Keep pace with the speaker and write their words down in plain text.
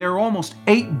almost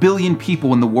 8 billion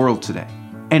people in the world today,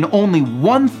 and only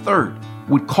 1/3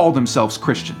 would call themselves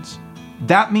Christians.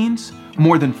 That means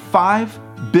more than 5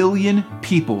 billion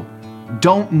people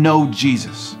don't know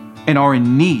Jesus and are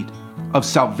in need of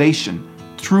salvation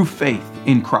through faith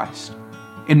in Christ.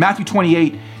 In Matthew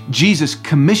 28, Jesus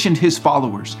commissioned his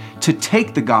followers to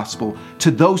take the gospel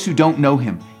to those who don't know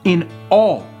him in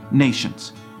all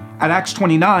nations. At Acts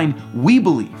 29, we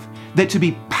believe that to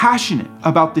be passionate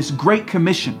about this great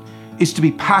commission is to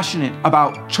be passionate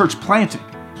about church planting,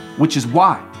 which is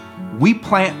why we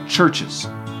plant churches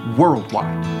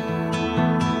worldwide.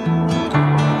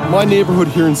 My neighborhood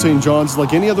here in St. John's is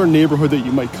like any other neighborhood that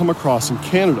you might come across in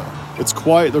Canada. It's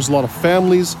quiet, there's a lot of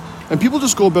families, and people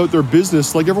just go about their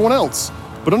business like everyone else.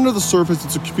 But under the surface,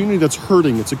 it's a community that's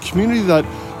hurting. It's a community that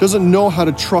doesn't know how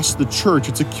to trust the church.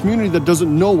 It's a community that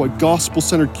doesn't know what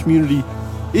gospel-centered community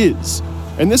is.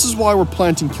 And this is why we're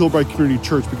planting Kilbride Community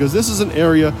Church, because this is an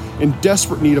area in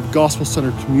desperate need of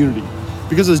gospel-centered community.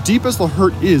 Because as deep as the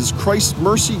hurt is, Christ's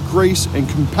mercy, grace, and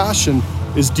compassion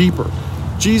is deeper.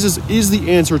 Jesus is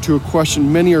the answer to a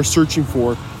question many are searching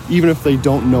for, even if they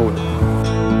don't know it.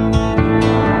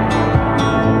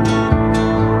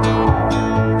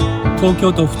 東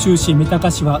京都府中市三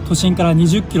鷹市は都心から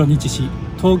20キロに位置し、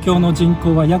東京の人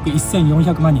口は約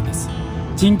1400万人です。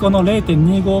人口の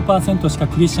 0.25% しか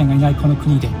クリスチャンがいないこの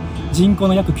国で、人口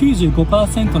の約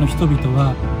 95% の人々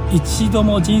は一度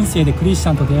も人生でクリスチ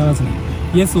ャンと出会わずに、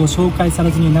イエスを紹介さ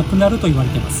れずに亡くなると言われ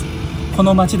ています。こ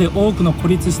の町で多くの孤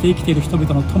立して生きている人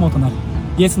々の友となり、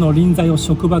イエスの臨在を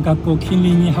職場、学校、近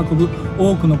隣に運ぶ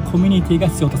多くのコミュニティが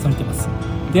必要とされています。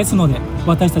ですので、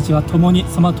私たちは共に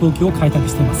その東京を開拓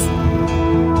しています。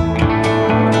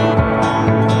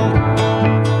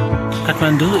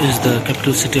Kathmandu is the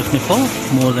capital city of Nepal.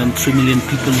 More than 3 million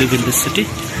people live in this city.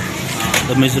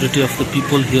 The majority of the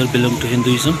people here belong to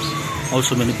Hinduism.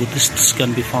 Also many Buddhists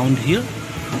can be found here.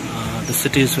 The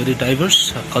city is very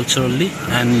diverse culturally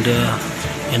and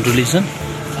in religion.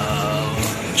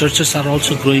 Churches are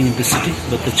also growing in the city,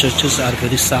 but the churches are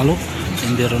very shallow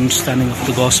in their understanding of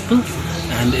the gospel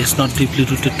and is not deeply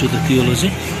rooted to the theology.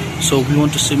 So we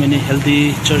want to see many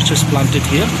healthy churches planted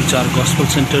here, which are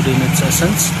gospel-centered in its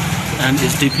essence and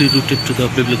is deeply rooted to the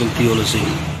biblical theology.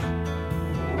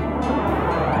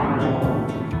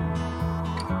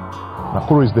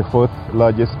 Nakuru is the fourth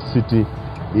largest city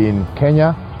in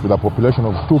Kenya with a population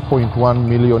of 2.1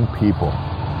 million people.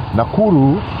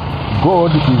 Nakuru,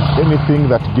 God is anything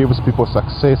that gives people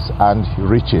success and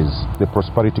riches. The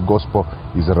prosperity gospel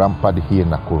is rampant here in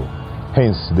Nakuru.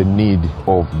 Hence the need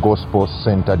of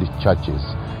gospel-centered churches.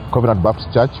 Covenant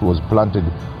Baptist Church was planted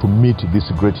to meet this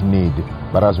great need.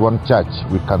 But as one church,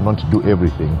 we cannot do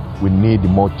everything. We need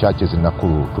more churches in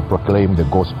Nakuru to proclaim the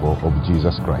gospel of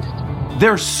Jesus Christ.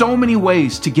 There are so many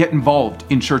ways to get involved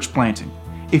in church planting.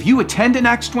 If you attend an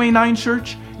Acts 29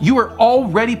 church, you are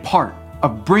already part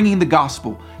of bringing the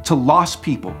gospel to lost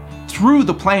people through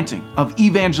the planting of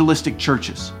evangelistic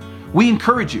churches. We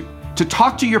encourage you to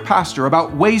talk to your pastor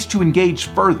about ways to engage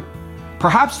further.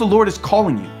 Perhaps the Lord is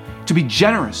calling you to be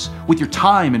generous with your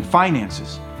time and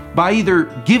finances by either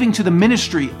giving to the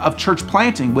ministry of church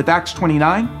planting with Acts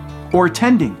 29 or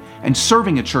attending and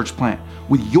serving a church plant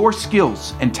with your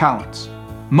skills and talents.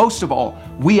 Most of all,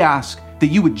 we ask that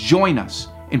you would join us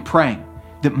in praying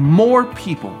that more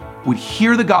people would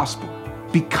hear the gospel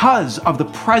because of the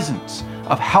presence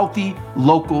of healthy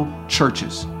local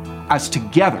churches, as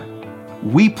together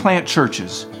we plant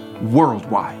churches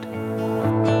worldwide.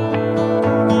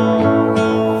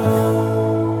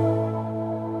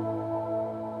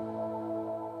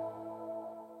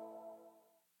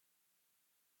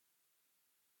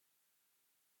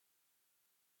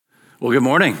 Well, good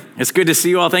morning. It's good to see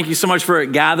you all. Thank you so much for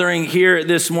gathering here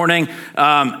this morning.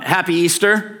 Happy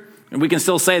Easter. And we can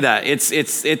still say that.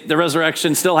 The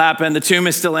resurrection still happened. The tomb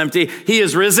is still empty. He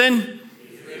is risen.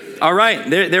 All right,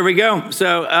 there we go.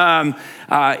 So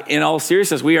in all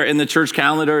seriousness, we are in the church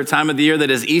calendar time of the year that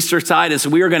is Eastertide, and so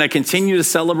we are going to continue to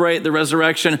celebrate the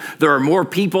resurrection. There are more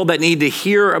people that need to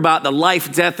hear about the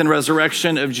life, death, and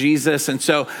resurrection of Jesus. And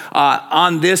so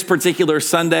on this particular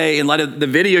Sunday, in light of the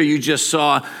video you just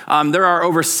saw, there are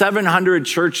over 700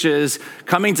 churches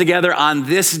coming together on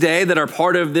this day that are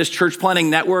part of this church planting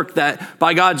network that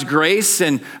by God's grace,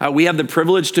 and we have the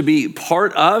privilege to be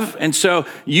part of. And so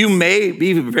you may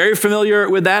be very familiar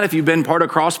with that if you've been part of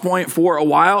Crosspoint for a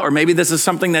while, or maybe this is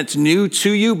something that's new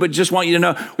to you, but just want you to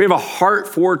know we have a heart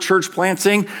for church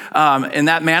planting, and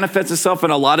that manifests itself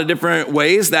in a lot of different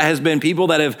ways. That has been people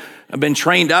that have been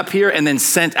trained up here and then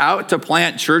sent out to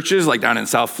plant churches like down in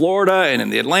South Florida and in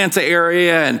the Atlanta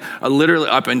area and literally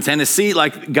up in Tennessee.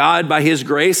 Like God, by his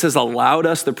grace, has allowed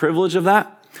us the privilege of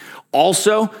that.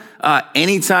 Also,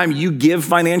 anytime you give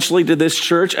financially to this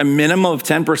church, a minimum of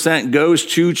 10% goes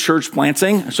to church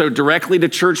planting. So directly to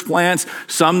church plants,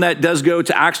 some that does go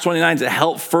to Acts 29 to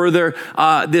help further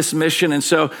this mission. And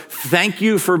so thank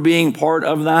you for being part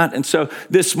of that. And so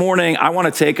this morning, I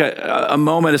want to take a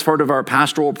moment as part of our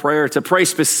pastoral prayer to pray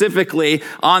specifically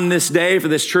on this day for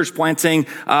this church planting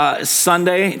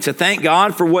Sunday, to thank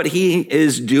God for what he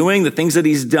is doing, the things that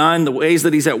he's done, the ways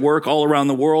that he's at work all around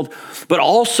the world, but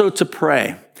also to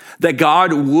pray that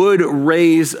God would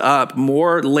raise up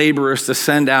more laborers to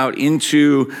send out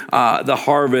into the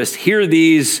harvest. Hear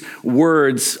these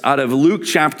words out of Luke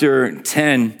chapter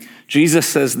 10. Jesus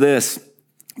says this.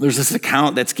 There's this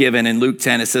account that's given in Luke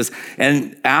 10. It says,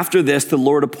 and after this, the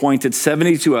Lord appointed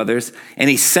 72 others, and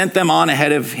he sent them on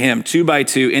ahead of him, 2 by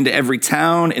 2, into every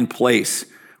town and place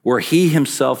where he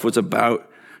himself was about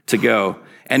to go.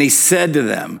 And he said to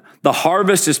them, the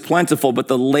harvest is plentiful, but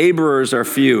the laborers are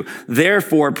few.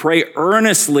 Therefore, pray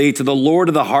earnestly to the Lord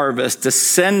of the harvest to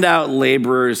send out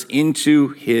laborers into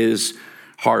his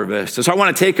harvest. So I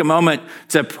want to take a moment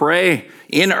to pray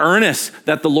in earnest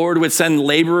that the Lord would send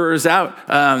laborers out,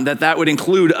 that would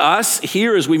include us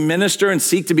here as we minister and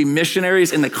seek to be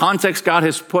missionaries in the context God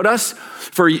has put us.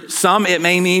 For some, it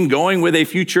may mean going with a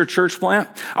future church plant.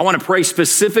 I want to pray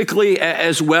specifically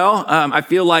as well. I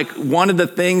feel like one of the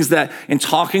things that in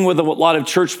talking with a lot of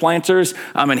church planters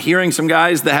and hearing some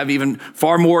guys that have even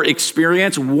far more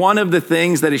experience, one of the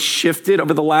things that has shifted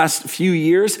over the last few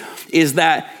years is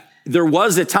that there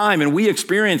was a time, and we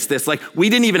experienced this, like we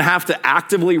didn't even have to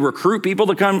actively recruit people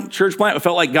to come church plant. It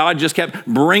felt like God just kept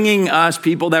bringing us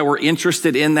people that were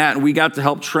interested in that, and we got to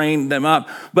help train them up.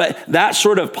 But that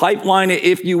sort of pipeline,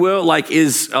 if you will, like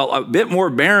is a bit more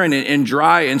barren and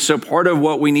dry. And so part of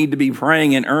what we need to be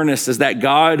praying in earnest is that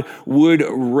God would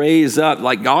raise up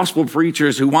like gospel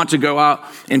preachers who want to go out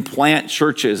and plant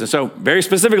churches. And so very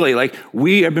specifically, like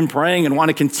we have been praying and want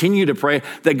to continue to pray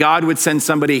that God would send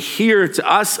somebody here to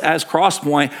us as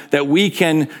Crosspoint that we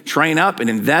can train up and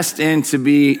invest in to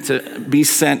be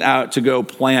sent out to go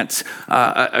plant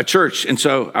a church. And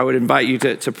so I would invite you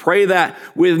to pray that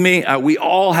with me. We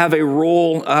all have a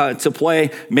role to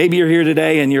play. Maybe you're here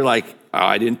today and you're like, oh,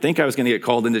 I didn't think I was going to get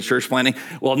called into church planting.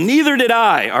 Well, neither did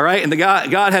I, all right? And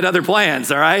God had other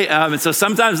plans, all right? And so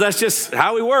sometimes that's just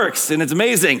how he works, and it's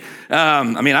amazing.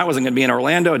 I wasn't going to be in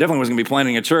Orlando. I definitely wasn't going to be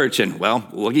planting a church, and well,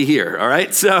 looky here, all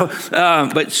right? So,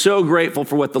 but so grateful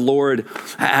for what the Lord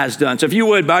has done. So if you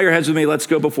would, bow your heads with me. Let's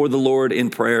go before the Lord in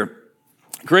prayer.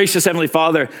 Gracious Heavenly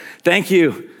Father, thank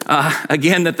you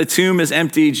again that the tomb is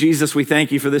empty. Jesus, we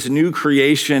thank you for this new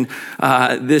creation,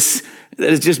 this that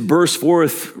has just burst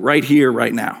forth right here,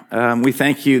 right now. We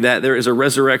thank you that there is a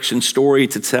resurrection story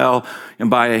to tell, and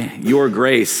by your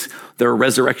grace, there are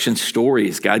resurrection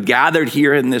stories, God, gathered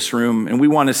here in this room, and we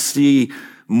want to see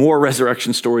more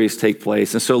resurrection stories take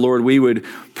place. And so, Lord, we would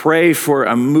pray for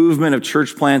a movement of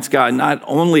church plants, God, not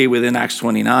only within Acts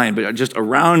 29, but just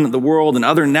around the world and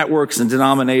other networks and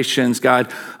denominations.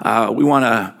 God, we want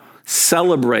to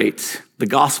celebrate the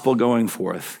gospel going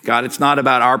forth. God, it's not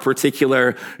about our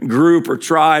particular group or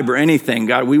tribe or anything.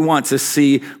 God, we want to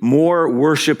see more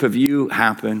worship of you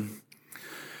happen.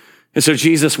 And so,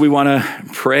 Jesus, we want to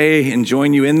pray and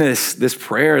join you in this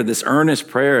prayer, this earnest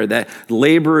prayer that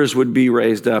laborers would be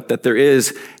raised up, that there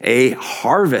is a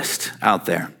harvest out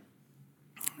there.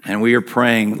 And we are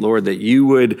praying, Lord, that you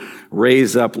would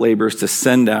raise up laborers to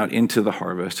send out into the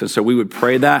harvest. And so we would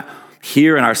pray that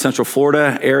here in our Central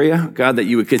Florida area, God, that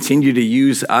you would continue to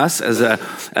use us as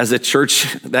a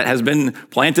church that has been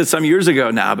planted some years ago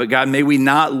now. But God, may we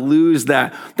not lose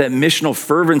that missional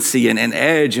fervency and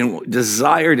edge and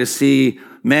desire to see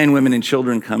men, women, and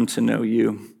children come to know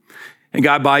you. And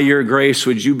God, by your grace,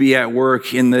 would you be at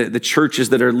work in the churches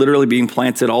that are literally being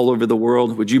planted all over the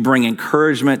world? Would you bring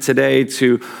encouragement today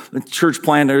to the church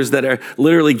planters that are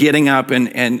literally getting up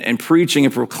and preaching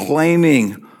and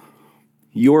proclaiming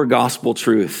your gospel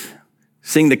truth,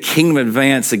 seeing the kingdom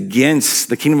advance against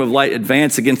the kingdom of light,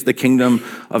 advance against the kingdom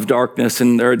of darkness.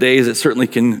 And there are days that certainly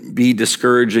can be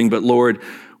discouraging, but Lord,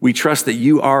 we trust that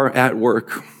you are at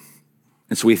work.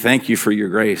 And so we thank you for your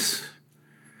grace.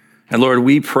 And Lord,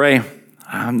 we pray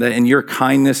that in your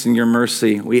kindness and your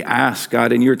mercy, we ask,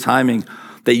 God, in your timing,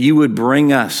 that you would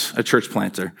bring us a church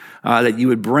planter, that you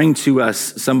would bring to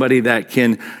us somebody that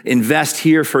can invest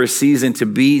here for a season to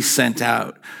be sent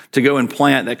out, to go and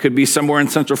plant. That could be somewhere in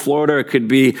Central Florida. It could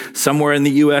be somewhere in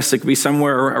the U.S. It could be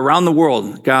somewhere around the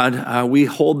world. God, we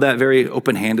hold that very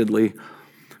open-handedly,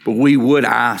 but we would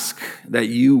ask that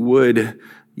you would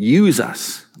use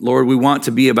us. Lord, we want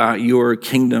to be about your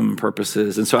kingdom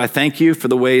purposes. And so I thank you for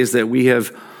the ways that we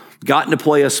have gotten to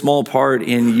play a small part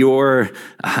in your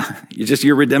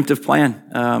redemptive plan.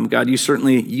 God,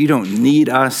 you don't need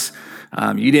us.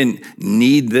 You didn't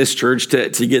need this church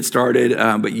to get started,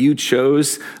 but you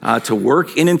chose to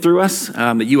work in and through us,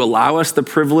 that you allow us the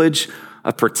privilege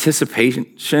of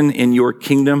participation in your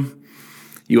kingdom.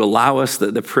 You allow us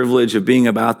the privilege of being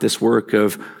about this work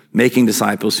of making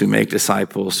disciples who make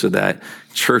disciples so that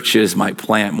churches might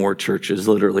plant more churches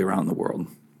literally around the world.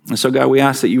 And so, God, we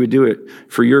ask that you would do it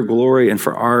for your glory and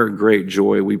for our great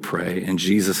joy, we pray. In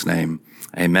Jesus' name,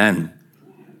 amen.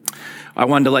 I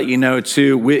wanted to let you know,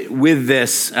 too, with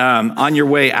this, on your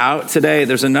way out today,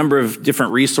 there's a number of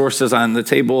different resources on the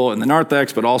table in the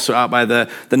narthex, but also out by the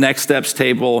Next Steps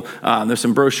table. There's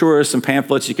some brochures, some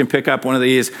pamphlets. You can pick up one of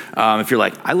these. If you're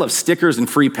like, I love stickers and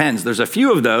free pens, there's a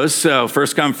few of those. So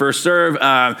first come, first serve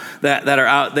that are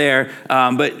out there.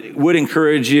 But would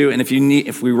encourage you, and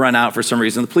if we run out for some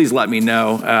reason, please let me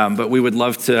know. But we would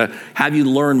love to have you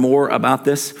learn more about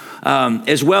this.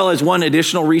 As well as one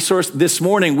additional resource, this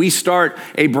morning we start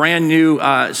a brand new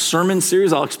sermon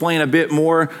series. I'll explain a bit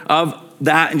more of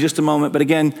that in just a moment. But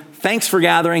again, thanks for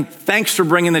gathering. Thanks for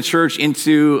bringing the church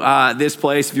into this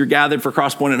place. If you're gathered for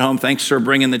Crosspoint at home, thanks for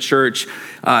bringing the church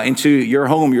into your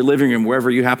home, your living room,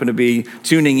 wherever you happen to be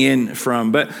tuning in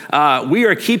from. But we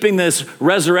are keeping this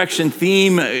resurrection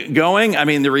theme going. I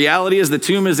mean, the reality is the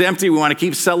tomb is empty. We want to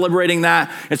keep celebrating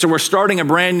that. And so we're starting a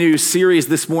brand new series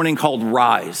this morning called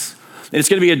Rise. And it's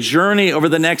going to be a journey over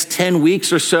the next 10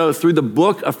 weeks or so through the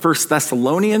book of 1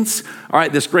 Thessalonians. All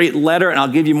right, this great letter, and I'll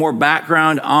give you more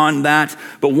background on that.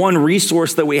 But one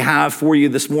resource that we have for you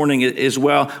this morning as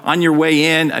well, on your way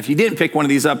in, if you didn't pick one of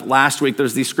these up last week,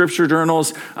 there's these scripture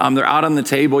journals. They're out on the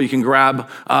table. You can grab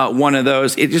one of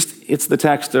those. It's the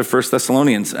text of 1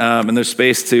 Thessalonians, and there's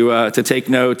space to take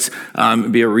notes,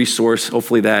 be a resource,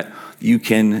 hopefully, that you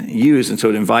can use. And so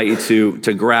I'd invite you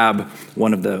to grab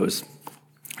one of those.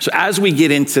 So as we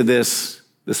get into this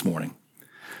morning,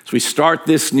 as we start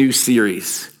this new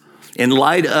series, in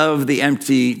light of the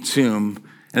empty tomb,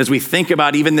 and as we think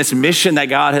about even this mission that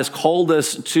God has called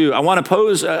us to, I want to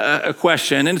pose a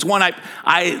question, and it's one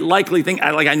I likely think,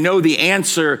 I know the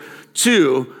answer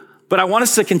to, but I want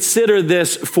us to consider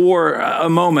this for a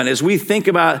moment as we think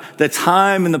about the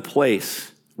time and the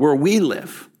place where we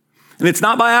live. And it's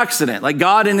not by accident. Like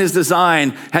God in his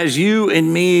design has you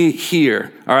and me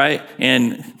here, all right?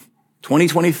 In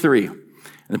 2023, in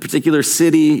the particular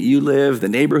city you live, the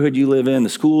neighborhood you live in, the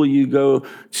school you go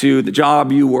to, the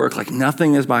job you work, like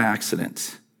nothing is by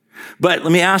accident. But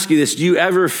let me ask you this. Do you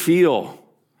ever feel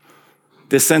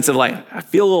this sense of like, I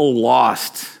feel a little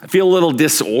lost. I feel a little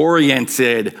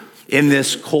disoriented in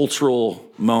this cultural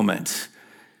moment?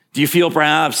 Do you feel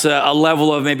perhaps a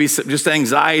level of maybe just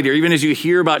anxiety, or even as you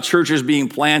hear about churches being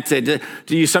planted,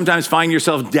 do you sometimes find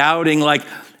yourself doubting, like,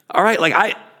 all right,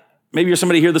 like maybe you're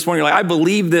somebody here this morning, you're like, I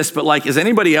believe this, but like, is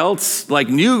anybody else like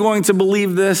new going to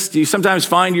believe this? Do you sometimes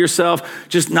find yourself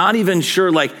just not even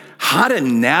sure like how to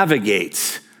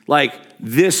navigate like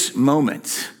this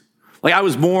moment? Like I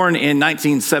was born in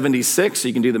 1976, so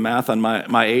you can do the math on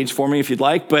my age for me if you'd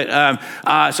like. But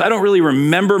so I don't really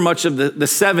remember much of the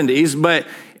 70s, but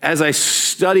as I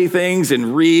study things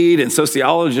and read, and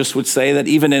sociologists would say that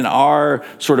even in our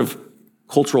sort of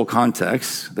cultural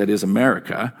context, that is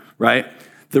America, right?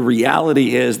 The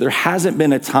reality is there hasn't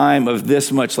been a time of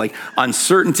this much like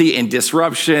uncertainty and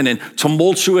disruption and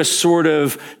tumultuous sort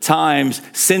of times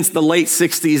since the late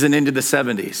 60s and into the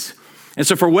 70s. And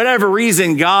so for whatever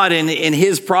reason, God in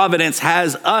his providence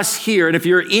has us here. And if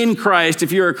you're in Christ,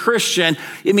 if you're a Christian,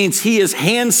 it means he has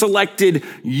hand-selected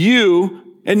you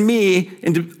and me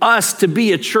and us to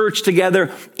be a church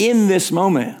together in this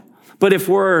moment. But if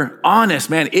we're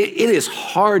honest, man, it is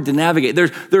hard to navigate.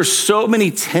 There's so many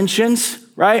tensions,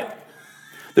 right?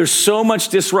 There's so much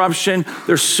disruption.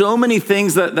 There's so many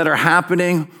things that are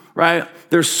happening, right?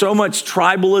 There's so much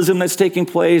tribalism that's taking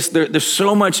place. There's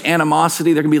so much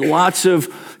animosity. There can be lots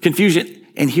of confusion.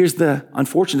 And here's the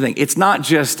unfortunate thing. It's not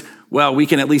just, well, we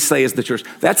can at least say as the church.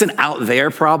 That's an out there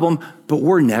problem, but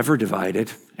we're never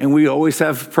divided. And we always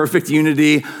have perfect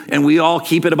unity, and we all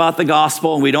keep it about the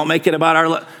gospel, and we don't make it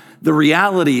about the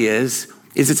reality is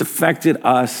it's affected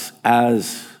us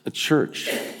as a church.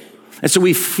 And so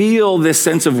we feel this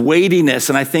sense of weightiness,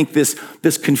 and I think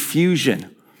this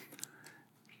confusion.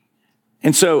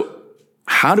 And so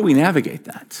how do we navigate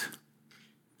that?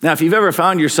 Now, if you've ever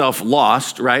found yourself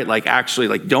lost, right, like actually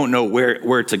like don't know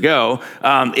where to go,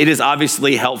 it is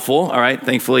obviously helpful, all right?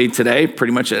 Thankfully today,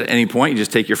 pretty much at any point, you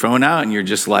just take your phone out and you're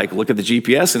just like, look at the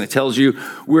GPS and it tells you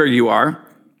where you are.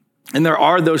 And there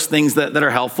are those things that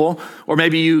are helpful. Or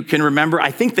maybe you can remember,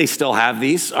 I think they still have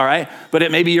these, all right? But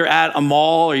maybe you're at a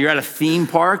mall or you're at a theme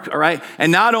park, all right?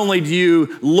 And not only do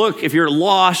you look, if you're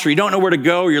lost or you don't know where to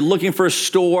go, or you're looking for a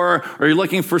store or you're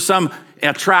looking for some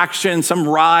attraction, some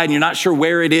ride, and you're not sure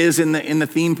where it is in the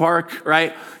theme park,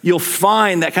 right? You'll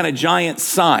find that kind of giant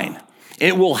sign.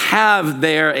 It will have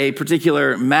there a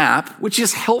particular map, which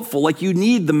is helpful. Like you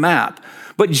need the map.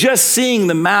 But just seeing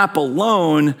the map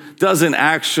alone doesn't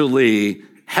actually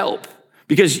help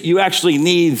because you actually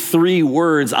need 3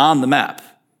 words on the map.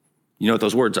 You know what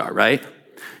those words are, right?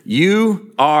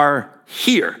 You are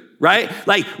here, right?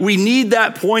 Like we need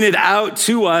that pointed out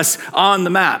to us on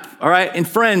the map, all right? And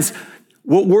friends,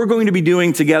 what we're going to be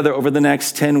doing together over the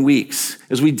next 10 weeks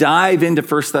as we dive into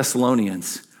 1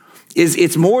 Thessalonians is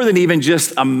it's more than even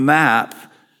just a map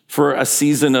for a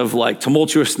season of like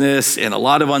tumultuousness and a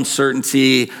lot of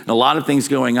uncertainty and a lot of things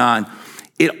going on.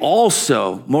 It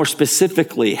also, more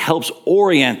specifically, helps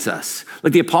orient us.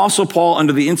 Like the Apostle Paul,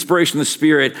 under the inspiration of the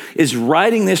Spirit, is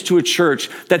writing this to a church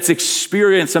that's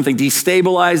experienced something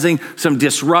destabilizing, some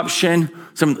disruption,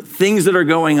 some things that are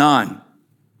going on.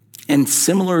 And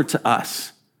similar to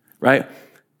us, right?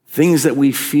 Things that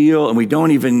we feel and we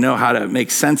don't even know how to make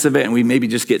sense of it, and we maybe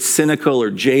just get cynical or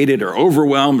jaded or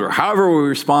overwhelmed or however we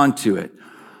respond to it.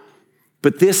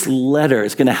 But this letter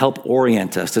is going to help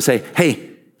orient us to say, hey,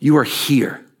 you are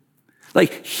here.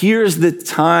 Like, here's the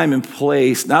time and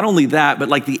place, not only that, but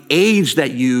like the age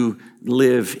that you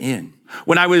live in.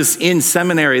 When I was in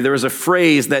seminary, there was a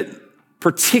phrase that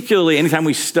particularly anytime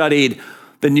we studied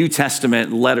the New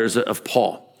Testament letters of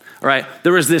Paul, all right,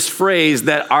 there was this phrase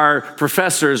that our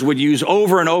professors would use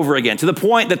over and over again to the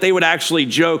point that they would actually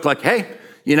joke like, hey,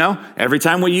 you know, every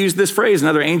time we use this phrase,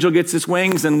 another angel gets its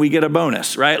wings and we get a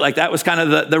bonus, right? Like that was kind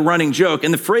of the running joke.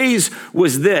 And the phrase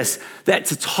was this, that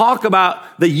to talk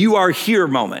about the you are here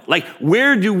moment, like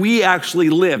where do we actually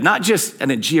live? Not just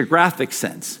in a geographic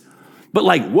sense, but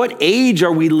like what age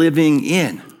are we living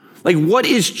in? Like what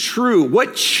is true?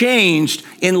 What changed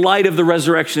in light of the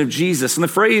resurrection of Jesus? And the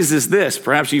phrase is this,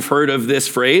 perhaps you've heard of this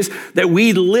phrase, that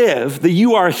we live, the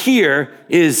you are here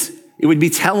is, it would be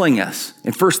telling us,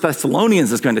 and 1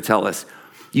 Thessalonians is going to tell us,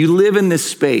 you live in this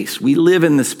space, we live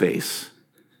in this space.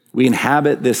 We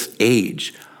inhabit this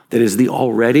age that is the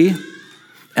already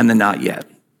and the not yet.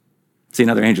 See,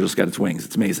 another angel just got its wings.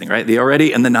 It's amazing, right? The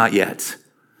already and the not yet.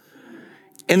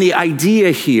 And the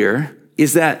idea here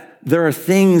is that there are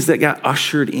things that got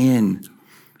ushered in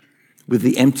with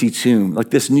the empty tomb, like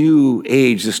this new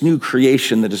age, this new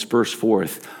creation that is burst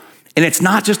forth. And it's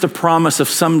not just a promise of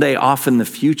someday off in the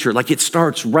future, like it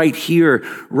starts right here,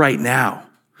 right now.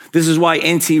 This is why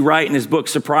N.T. Wright in his book,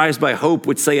 Surprised by Hope,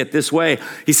 would say it this way.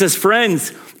 He says,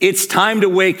 friends, it's time to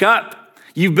wake up.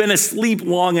 You've been asleep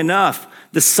long enough.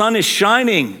 The sun is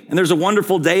shining and there's a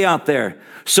wonderful day out there.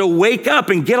 So wake up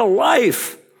and get a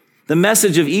life. The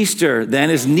message of Easter then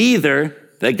is neither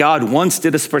that God once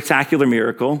did a spectacular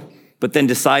miracle, but then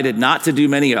decided not to do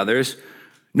many others,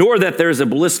 nor that there's a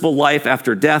blissful life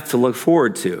after death to look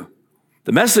forward to.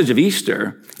 The message of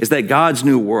Easter is that God's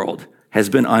new world has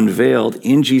been unveiled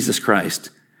in Jesus Christ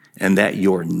and that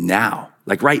you're now,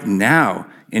 like right now,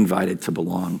 invited to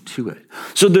belong to it.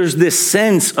 So there's this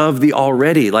sense of the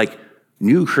already, like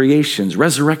new creations,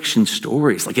 resurrection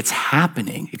stories, like it's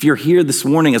happening. If you're here this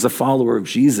morning as a follower of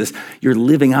Jesus, you're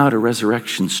living out a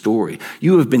resurrection story.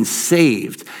 You have been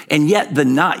saved. And yet the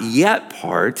not yet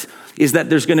part is that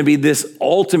there's going to be this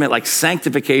ultimate like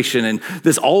sanctification and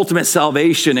this ultimate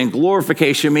salvation and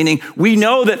glorification, meaning we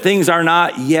know that things are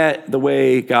not yet the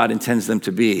way God intends them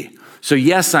to be. So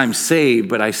yes, I'm saved,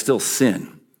 but I still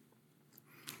sin.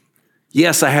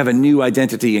 Yes, I have a new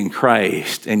identity in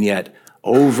Christ, and yet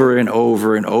over and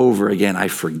over and over again, I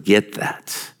forget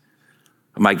that.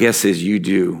 My guess is you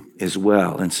do as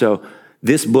well. And so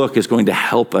this book is going to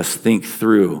help us think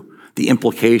through the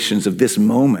implications of this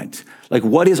moment, like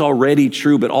what is already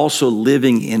true, but also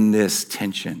living in this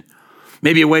tension.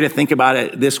 Maybe a way to think about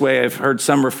it this way, I've heard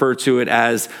some refer to it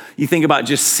as, you think about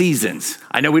just seasons.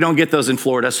 I know we don't get those in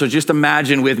Florida, so just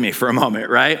imagine with me for a moment,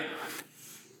 right?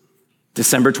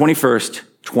 December 21st,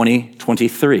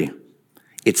 2023.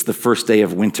 It's the first day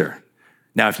of winter.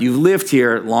 Now, if you've lived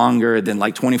here longer than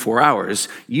like 24 hours,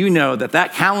 you know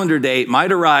that calendar date might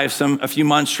arrive a few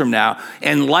months from now,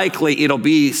 and likely it'll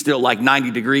be still like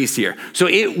 90 degrees here. So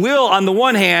it will, on the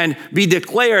one hand, be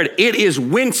declared it is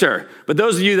winter. But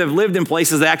those of you that have lived in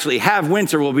places that actually have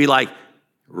winter will be like,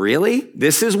 really?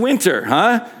 This is winter,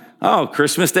 huh? Oh,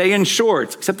 Christmas Day in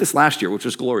shorts, except this last year, which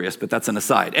was glorious, but that's an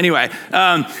aside. Anyway,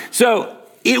 so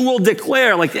it will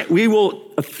declare like we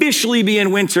will officially be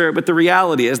in winter, but the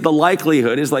reality is the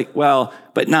likelihood is like, well,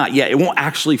 but not yet. It won't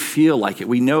actually feel like it.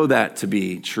 We know that to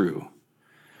be true.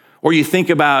 Or you think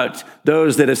about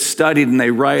those that have studied and they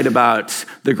write about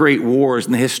the great wars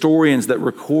and the historians that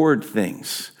record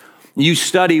things. You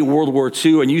study World War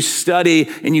II and you study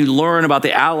and you learn about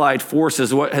the Allied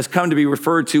forces, what has come to be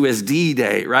referred to as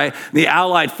D-Day, right? The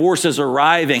Allied forces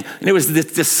arriving. And it was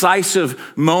this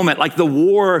decisive moment, like the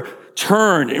war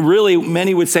turned. And really,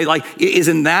 many would say, like, it is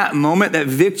in that moment that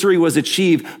victory was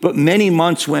achieved, but many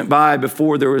months went by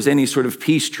before there was any sort of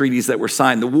peace treaties that were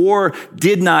signed. The war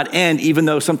did not end, even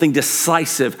though something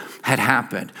decisive had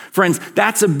happened. Friends,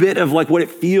 that's a bit of like what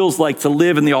it feels like to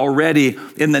live in the already,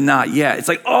 in the not yet. It's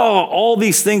like, oh, all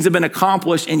these things have been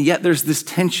accomplished, and yet there's this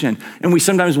tension, and we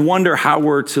sometimes wonder how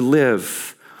we're to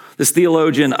live. This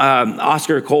theologian,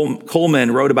 Oscar Coleman,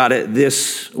 wrote about it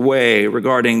this way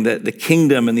regarding the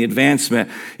kingdom and the advancement.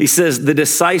 He says, the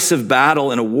decisive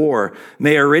battle in a war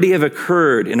may already have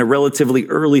occurred in a relatively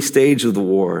early stage of the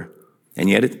war, and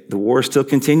yet the war still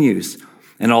continues.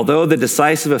 And although the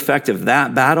decisive effect of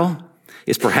that battle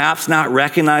is perhaps not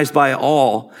recognized by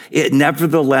all, it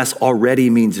nevertheless already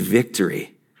means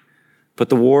victory. But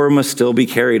the war must still be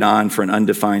carried on for an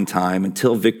undefined time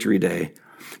until Victory Day.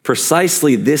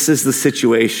 Precisely this is the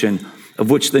situation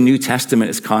of which the New Testament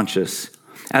is conscious.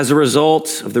 As a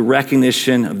result of the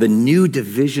recognition of the new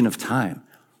division of time,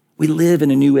 we live in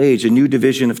a new age, a new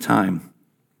division of time.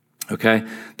 Okay?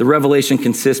 The revelation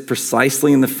consists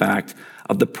precisely in the fact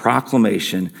of the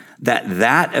proclamation that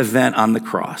event on the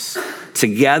cross,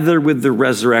 together with the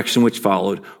resurrection which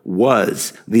followed,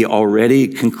 was the already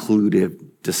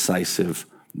concluded decisive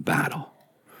battle.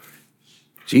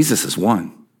 Jesus has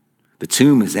won. The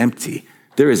tomb is empty.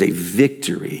 There is a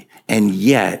victory. And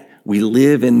yet we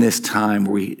live in this time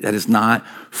where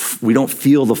we don't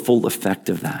feel the full effect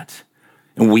of that.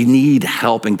 And we need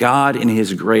help. And God in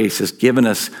his grace has given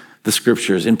us the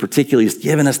scriptures. In particular, he's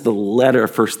given us the letter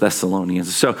of 1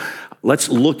 Thessalonians. So let's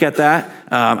look at that.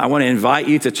 I want to invite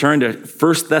you to turn to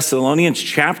 1 Thessalonians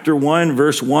chapter 1,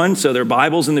 verse 1. So there are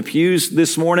Bibles in the pews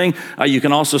this morning. You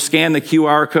can also scan the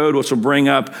QR code, which will bring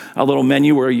up a little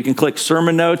menu where you can click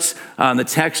sermon notes. The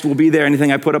text will be there,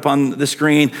 anything I put up on the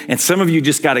screen. And some of you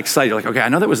just got excited. You're like, okay, I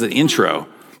know that was the intro,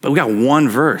 but we got one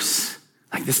verse.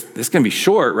 Like this can be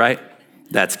short, right?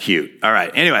 That's cute. All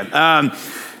right. Anyway,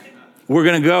 we're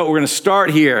going to start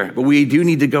here, but we do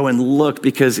need to go and look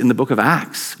because in the book of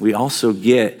Acts, we also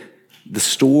get the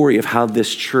story of how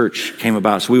this church came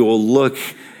about. So we will look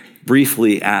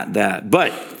briefly at that.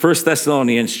 But 1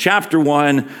 Thessalonians chapter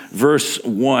 1, verse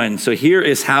 1. So here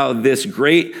is how this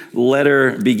great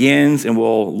letter begins, and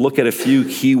we'll look at a few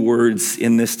key words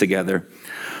in this together.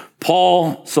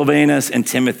 Paul, Silvanus, and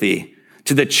Timothy,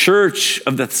 to the church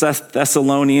of the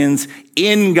Thessalonians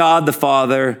in God the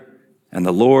Father and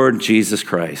the Lord Jesus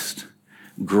Christ,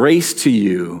 grace to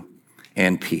you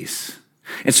and peace.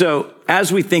 And so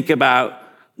as we think about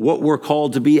what we're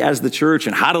called to be as the church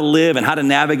and how to live and how to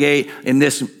navigate in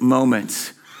this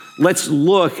moment, let's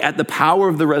look at the power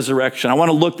of the resurrection. I want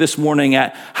to look this morning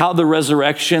at how the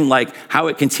resurrection, like how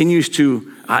it continues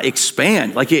to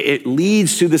expand. Like it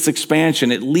leads to this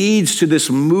expansion. It leads to this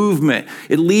movement.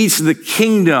 It leads to the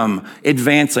kingdom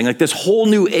advancing, like this whole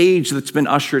new age that's been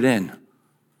ushered in.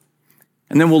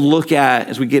 And then we'll look at,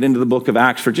 as we get into the book of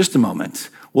Acts for just a moment,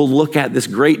 we'll look at this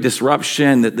great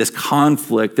disruption, that this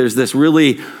conflict, there's this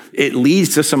really, it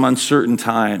leads to some uncertain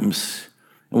times.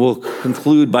 And we'll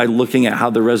conclude by looking at how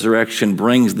the resurrection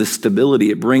brings this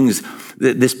stability. It brings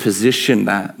this position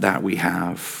that we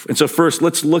have. And so first,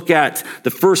 let's look at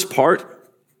the first part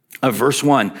of verse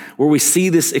 1, where we see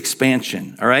this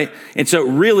expansion, all right? And so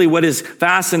really what is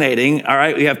fascinating, all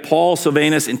right, we have Paul,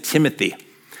 Silvanus, and Timothy.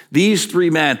 These three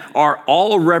men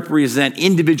all represent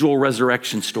individual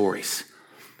resurrection stories.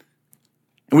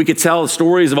 And we could tell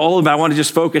stories of all of them. I want to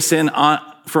just focus in on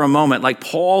for a moment. Like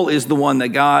Paul is the one that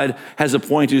God has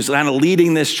appointed who's kind of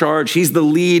leading this charge. He's the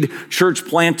lead church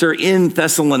planter in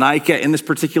Thessalonica, in this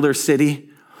particular city.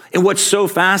 And what's so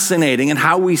fascinating and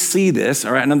how we see this,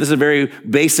 all right, I know this is a very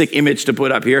basic image to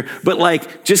put up here, but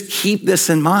like just keep this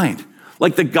in mind.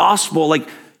 Like the gospel, like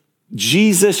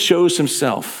Jesus shows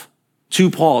himself to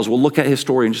Paul, as we'll look at his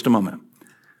story in just a moment,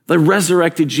 the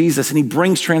resurrected Jesus, and he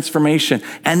brings transformation.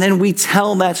 And then we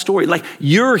tell that story. Like,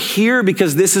 you're here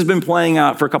because this has been playing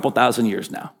out for a couple thousand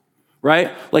years now,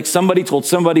 right? Like somebody told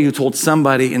somebody who told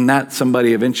somebody, and that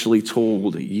somebody eventually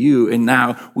told you. And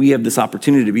now we have this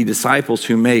opportunity to be disciples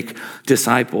who make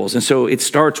disciples. And so it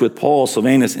starts with Paul,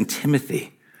 Silvanus, and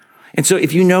Timothy. And so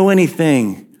if you know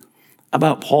anything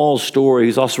about Paul's story,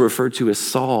 he's also referred to as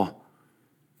Saul.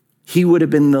 He would have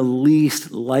been the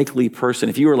least likely person.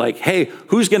 If you were like, hey,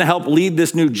 who's going to help lead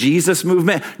this new Jesus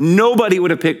movement? Nobody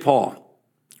would have picked Paul.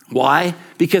 Why?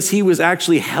 Because he was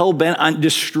actually hell-bent on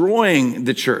destroying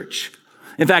the church.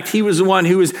 In fact, he was the one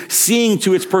who was seeing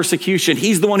to its persecution.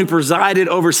 He's the one who presided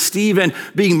over Stephen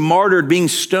being martyred, being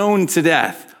stoned to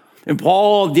death. And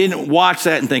Paul didn't watch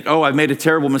that and think, oh, I've made a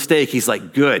terrible mistake. He's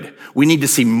like, good. We need to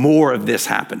see more of this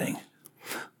happening.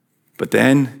 But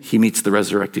then he meets the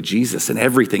resurrected Jesus and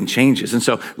everything changes. And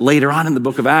so later on in the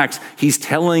book of Acts, he's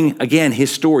telling, again,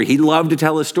 his story. He loved to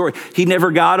tell his story. He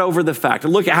never got over the fact.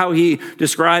 Look at how he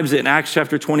describes it in Acts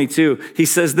chapter 22. He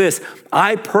says this,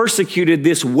 I persecuted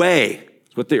this way,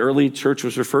 what the early church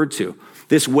was referred to,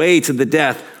 this way to the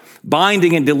death,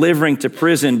 binding and delivering to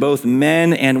prison both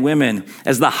men and women,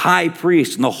 as the high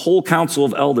priest and the whole council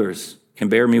of elders can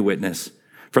bear me witness.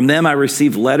 From them I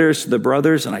received letters to the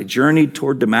brothers, and I journeyed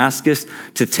toward Damascus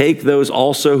to take those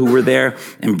also who were there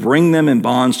and bring them in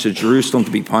bonds to Jerusalem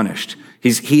to be punished.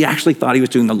 He actually thought he was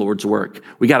doing the Lord's work.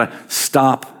 We got to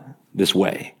stop this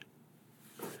way.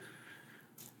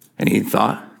 And he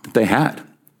thought that they had.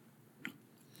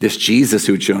 This Jesus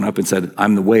who had shown up and said,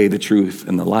 I'm the way, the truth,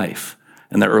 and the life.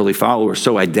 And the early followers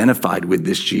so identified with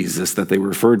this Jesus that they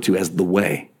referred to as the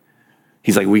way.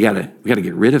 He's like, we got to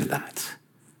get rid of that.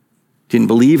 Didn't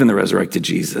believe in the resurrected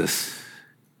Jesus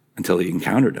until he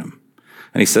encountered him.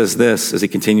 And he says this as he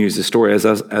continues his story, as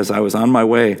I was on my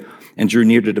way and drew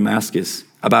near to Damascus,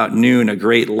 about noon, a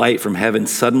great light from heaven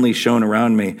suddenly shone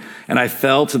around me, and I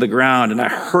fell to the ground, and I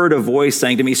heard a voice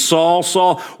saying to me, Saul,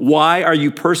 Saul, why are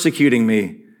you persecuting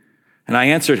me? And I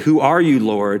answered, who are you,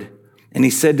 Lord? And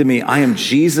he said to me, I am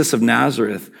Jesus of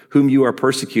Nazareth, whom you are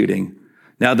persecuting.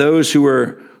 Now those who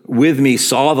were with me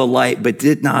saw the light, but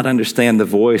did not understand the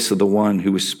voice of the one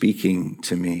who was speaking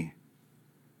to me.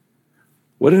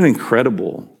 What an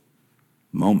incredible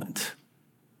moment.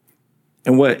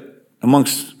 And what,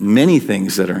 amongst many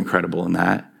things that are incredible in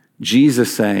that,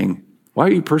 Jesus saying, why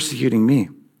are you persecuting me?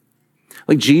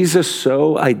 Like, Jesus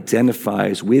so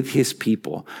identifies with his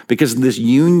people because of this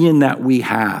union that we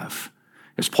have.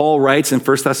 As Paul writes in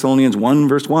 1 Thessalonians 1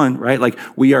 verse 1, right? Like,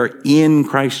 we are in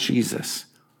Christ Jesus.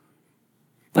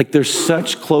 Like, there's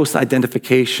such close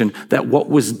identification that what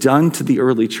was done to the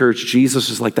early church, Jesus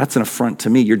is like, that's an affront to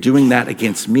me. You're doing that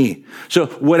against me. So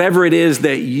whatever it is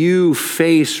that you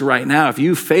face right now, if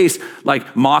you face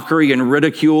like mockery and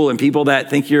ridicule and people that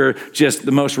think you're just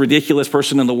the most ridiculous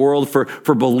person in the world for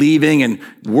believing and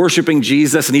worshiping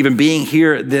Jesus and even being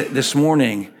here this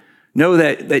morning, know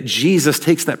that Jesus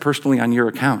takes that personally on your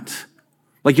account.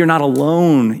 Like, you're not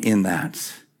alone in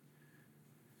that.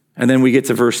 And then we get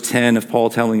to verse 10 of Paul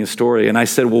telling his story. And I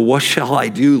said, well, what shall I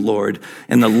do, Lord?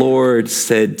 And the Lord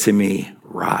said to me,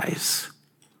 rise.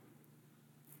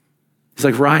 He's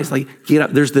like, rise, like, get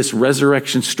up. There's this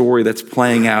resurrection story that's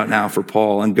playing out now for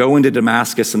Paul. And go into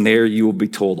Damascus, and there you will be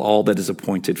told all that is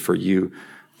appointed for you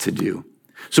to do.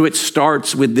 So it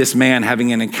starts with this man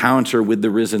having an encounter with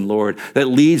the risen Lord that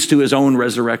leads to his own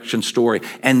resurrection story.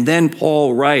 And then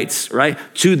Paul writes, right,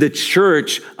 to the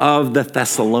church of the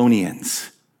Thessalonians,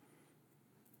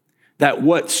 that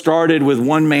what started with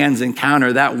one man's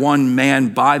encounter, that one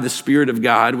man by the Spirit of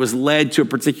God was led to a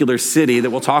particular city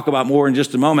that we'll talk about more in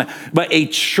just a moment. But a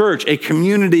church, a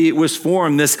community was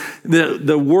formed.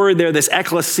 The word there, this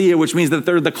ecclesia, which means that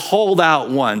they're the called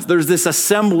out ones. There's this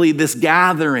assembly, this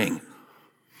gathering.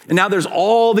 And now there's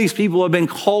all these people who have been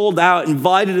called out,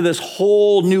 invited to this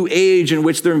whole new age in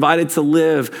which they're invited to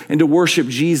live and to worship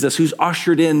Jesus, who's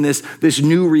ushered in this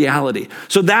new reality.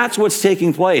 So that's what's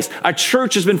taking place. A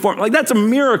church has been formed. Like, that's a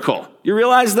miracle. You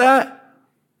realize that?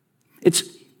 It's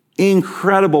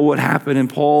incredible what happened, and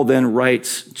Paul then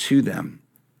writes to them.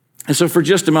 And so for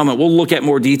just a moment, we'll look at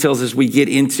more details as we get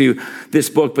into this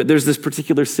book, but there's this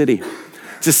particular city.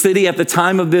 It's a city at the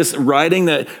time of this writing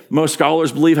that most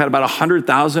scholars believe had about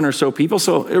 100,000 or so people,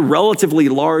 so a relatively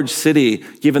large city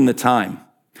given the time.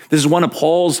 This is one of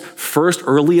Paul's first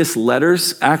earliest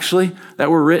letters, actually,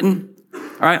 that were written. All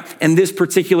right, and this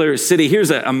particular city, here's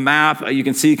a map. You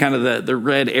can see kind of the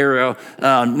red arrow.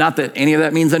 Not that any of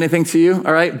that means anything to you,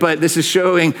 all right? But this is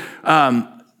showing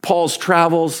Paul's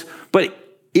travels, but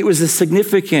it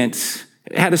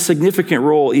had a significant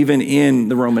role even in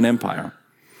the Roman Empire.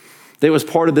 It was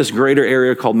part of this greater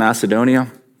area called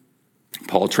Macedonia.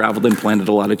 Paul traveled and planted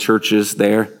a lot of churches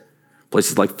there,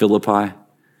 places like Philippi.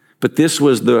 But this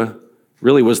was the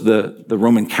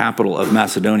Roman capital of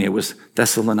Macedonia. It was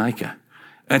Thessalonica.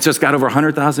 And so it's got over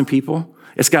 100,000 people.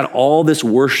 It's got all this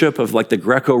worship of like the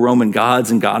Greco-Roman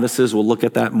gods and goddesses. We'll look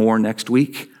at that more next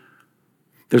week.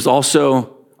 There's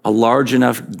also a large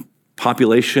enough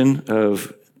population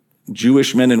of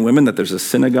Jewish men and women that there's a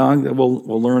synagogue that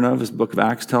we'll learn of, as the book of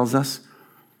Acts tells us.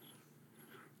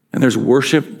 And there's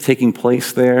worship taking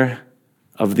place there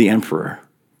of the emperor.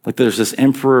 Like there's this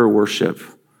emperor worship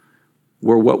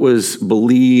where what was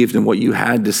believed and what you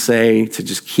had to say to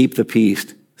just keep the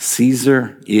peace,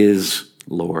 Caesar is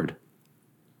Lord.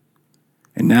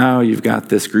 And now you've got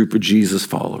this group of Jesus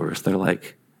followers. They're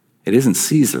like, it isn't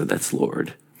Caesar that's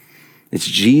Lord. It's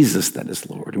Jesus that is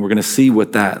Lord. And we're going to see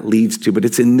what that leads to. But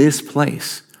it's in this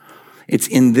place. It's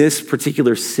in this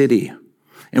particular city.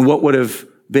 And what would have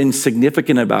been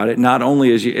significant about it, not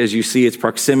only as you see its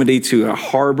proximity to a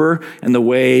harbor and the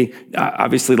way,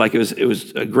 obviously, like it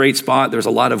was a great spot. There's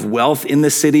a lot of wealth in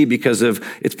the city because of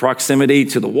its proximity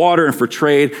to the water and for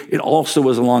trade. It also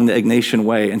was along the Egnatian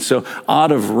Way. And so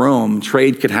out of Rome,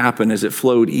 trade could happen as it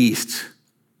flowed east.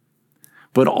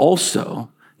 But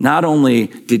also, not only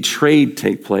did trade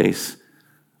take place,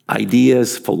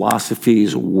 ideas,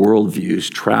 philosophies, worldviews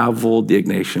traveled the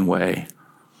Egnatian Way.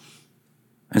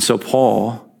 And so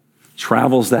Paul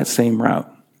travels that same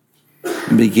route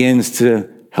and begins to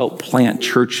help plant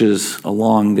churches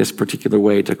along this particular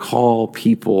way to call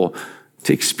people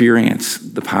to experience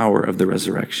the power of the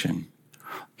resurrection.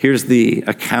 Here's the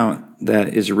account that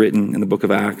is written in the book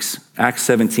of Acts. Acts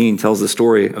 17 tells the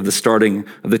story of the starting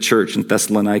of the church in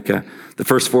Thessalonica. The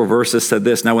first 4 verses said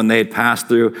this: Now when they had passed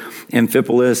through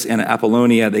Amphipolis and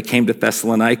Apollonia, they came to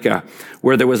Thessalonica,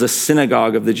 where there was a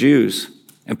synagogue of the Jews.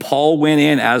 And Paul went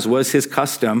in, as was his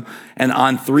custom, and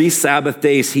on 3 Sabbath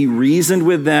days, he reasoned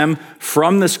with them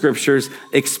from the scriptures,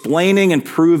 explaining and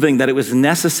proving that it was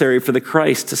necessary for the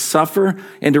Christ to suffer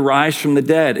and to rise from the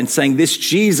dead, and saying, this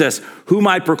Jesus, whom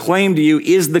I proclaim to you,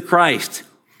 is the Christ.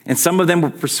 And some of them were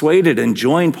persuaded and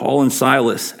joined Paul and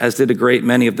Silas, as did a great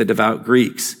many of the devout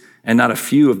Greeks, and not a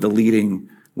few of the leading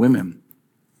women.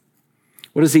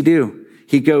 What does he do?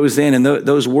 He goes in, and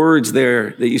those words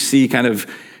there that you see kind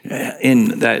of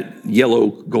in that yellow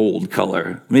gold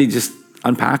color. Let me just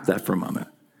unpack that for a moment.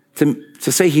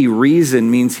 To say he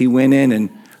reasoned means he went in and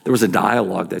there was a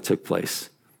dialogue that took place.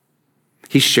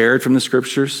 He shared from the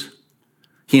scriptures.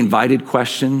 He invited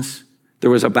questions.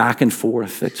 There was a back and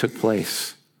forth that took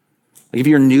place. Like if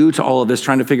you're new to all of this,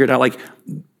 trying to figure it out, like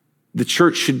the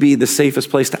church should be the safest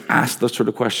place to ask those sort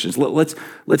of questions.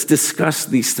 Let's discuss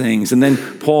these things. And then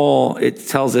Paul, it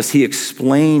tells us, he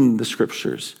explained the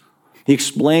scriptures. He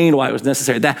explained why it was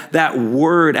necessary. That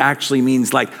word actually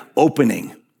means like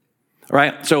opening,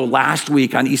 right? So last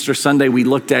week on Easter Sunday, we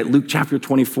looked at Luke chapter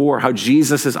 24, how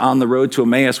Jesus is on the road to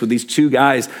Emmaus with these 2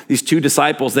 guys, these 2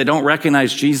 disciples. They don't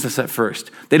recognize Jesus at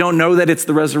first. They don't know that it's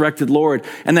the resurrected Lord.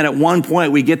 And then at one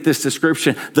point, we get this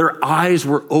description. Their eyes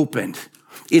were opened.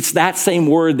 It's that same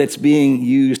word that's being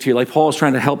used here. Like Paul's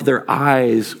trying to help their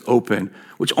eyes open,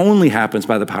 which only happens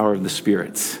by the power of the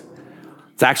Spirit.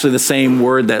 It's actually the same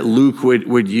word that Luke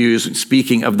would use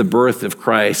speaking of the birth of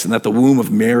Christ and that the womb of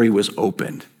Mary was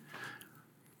opened.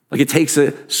 Like it takes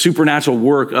a supernatural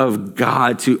work of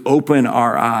God to open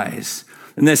our eyes.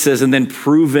 And this says, and then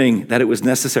proving that it was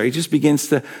necessary. He just begins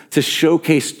to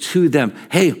showcase to them,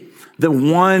 hey, the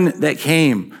one that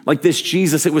came, like this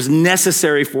Jesus, it was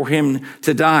necessary for him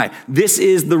to die. This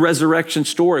is the resurrection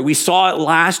story. We saw it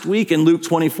last week in Luke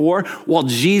 24, while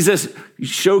Jesus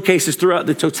showcases throughout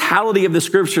the totality of the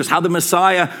scriptures how the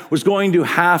Messiah was going to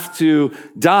have to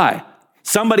die.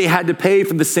 Somebody had to pay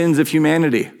for the sins of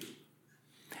humanity,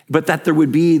 but that there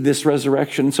would be this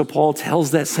resurrection. And so Paul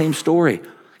tells that same story.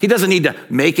 He doesn't need to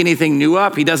make anything new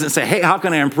up. He doesn't say, hey, how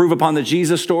can I improve upon the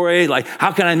Jesus story? Like,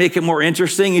 how can I make it more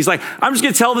interesting? He's like, I'm just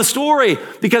going to tell the story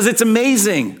because it's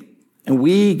amazing. And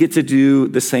we get to do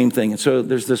the same thing. And so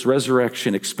there's this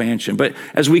resurrection expansion. But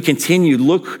as we continue,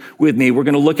 look with me, we're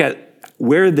going to look at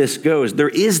where this goes. There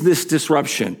is this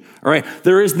disruption, all right?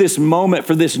 There is this moment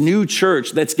for this new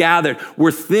church that's gathered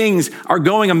where things are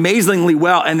going amazingly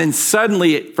well. And then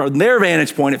suddenly, from their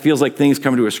vantage point, it feels like things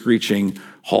come to a screeching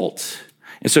halt.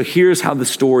 And so here's how the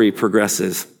story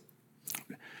progresses.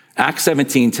 Acts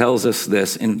 17 tells us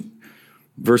this in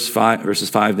verses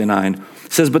 5 to 9.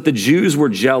 It says, but the Jews were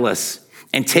jealous,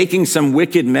 and taking some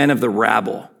wicked men of the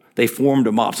rabble, they formed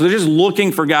a mob. So they're just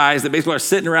looking for guys that basically are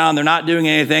sitting around, they're not doing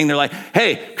anything. They're like,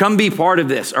 hey, come be part of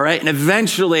this, all right? And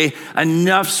eventually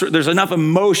there's enough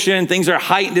emotion, things are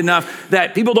heightened enough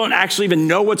that people don't actually even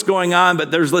know what's going on,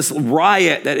 but there's this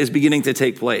riot that is beginning to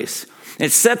take place.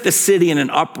 It set the city in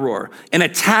an uproar and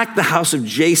attacked the house of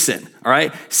Jason, all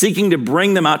right, seeking to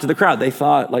bring them out to the crowd. They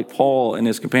thought like Paul and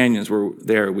his companions were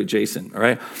there with Jason, all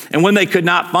right? And when they could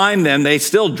not find them, they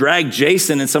still dragged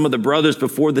Jason and some of the brothers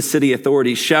before the city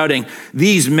authorities, shouting,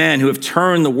 "These men who have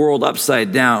turned the world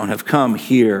upside down have come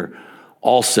here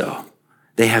also."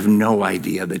 They have no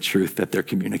idea the truth that they're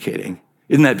communicating.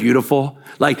 Isn't that beautiful?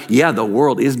 Like, yeah, the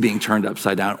world is being turned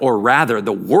upside down, or rather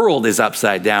the world is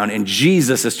upside down and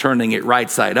Jesus is turning it right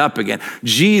side up again.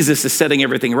 Jesus is setting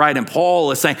everything right. And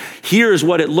Paul is saying, here's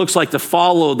what it looks like to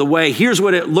follow the way. Here's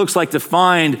what it looks like to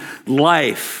find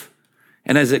life.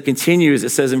 And as it continues,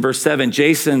 it says in verse 7,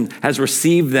 Jason has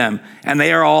received them and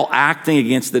they are all acting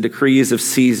against the decrees of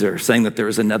Caesar, saying that there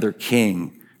is another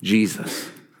king, Jesus.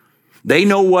 They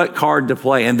know what card to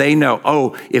play, and they know,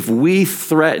 oh, if we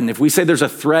say there's a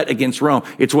threat against Rome,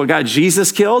 it's what got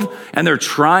Jesus killed, and they're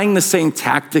trying the same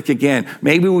tactic again.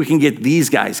 Maybe we can get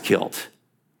these guys killed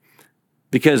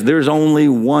because there's only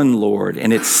one Lord,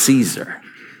 and it's Caesar,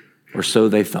 or so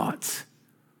they thought.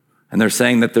 And they're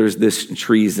saying that there's this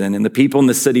treason, and the people in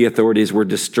the city authorities were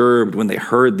disturbed when they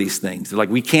heard these things. They're like,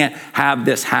 we can't have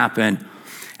this happen.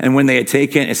 And when they had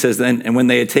taken, it says then, and when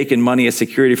they had taken money as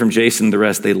security from Jason and the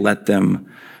rest, they let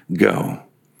them go.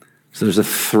 So there's a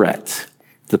threat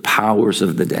to the powers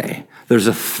of the day. There's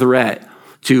a threat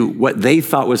to what they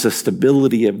thought was the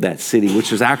stability of that city,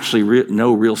 which was actually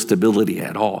no real stability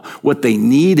at all. What they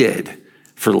needed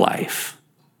for life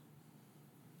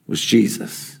was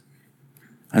Jesus.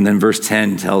 And then verse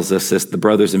 10 tells us this: the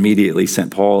brothers immediately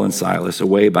sent Paul and Silas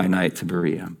away by night to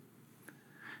Berea.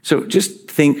 So just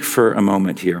think for a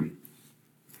moment here.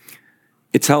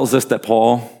 It tells us that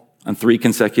Paul, on 3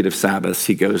 consecutive Sabbaths,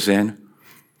 he goes in.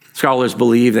 Scholars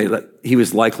believe that he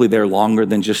was likely there longer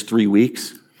than just 3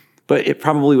 weeks, but it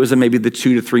probably was maybe the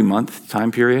 2 to 3 month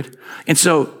time period. And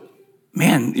so,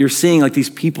 man, you're seeing like these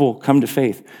people come to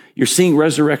faith. You're seeing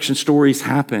resurrection stories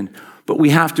happen. But we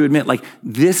have to admit, like,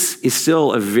 this is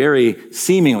still a very,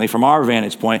 seemingly from our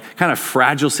vantage point, kind of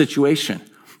fragile situation.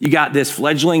 You got this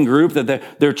fledgling group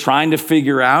that they're trying to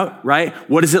figure out, right?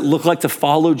 What does it look like to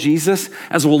follow Jesus?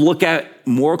 As we'll look at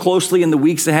more closely in the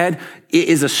weeks ahead, it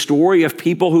is a story of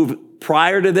people who've,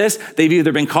 prior to this, they've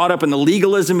either been caught up in the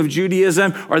legalism of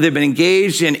Judaism, or they've been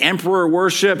engaged in emperor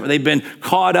worship, or they've been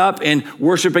caught up in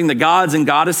worshiping the gods and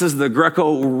goddesses of the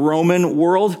Greco-Roman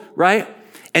world, right?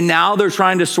 And now they're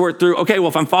trying to sort through, okay, well,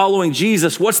 if I'm following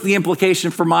Jesus, what's the implication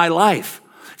for my life?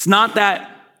 It's not that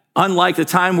unlike the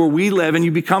time where we live and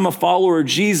you become a follower of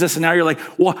Jesus and now you're like,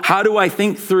 well, how do I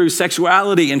think through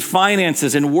sexuality and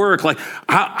finances and work? Like,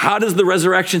 how does the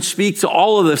resurrection speak to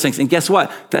all of those things? And guess what?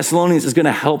 Thessalonians is going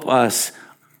to help us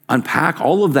unpack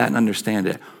all of that and understand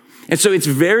it. And so it's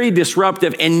very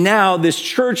disruptive. And now this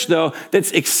church, though,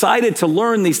 that's excited to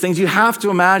learn these things, you have to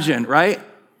imagine, right?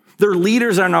 Their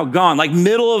leaders are now gone. Like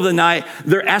middle of the night,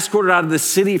 they're escorted out of the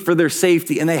city for their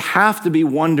safety. And they have to be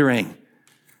wondering,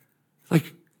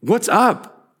 like, what's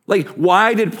up? Like,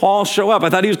 why did Paul show up? I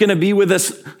thought he was going to be with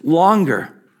us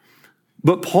longer.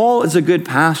 But Paul is a good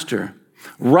pastor,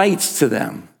 writes to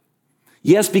them.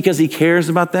 Yes, because he cares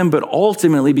about them, but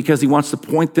ultimately because he wants to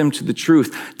point them to the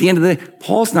truth. At the end of the day,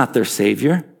 Paul's not their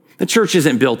savior. The church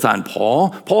isn't built on Paul.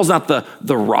 Paul's not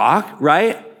the rock,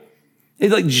 right?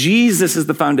 It's like Jesus is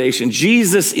the foundation.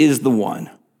 Jesus is the one.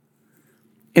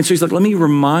 And so he's like, let me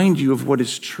remind you of what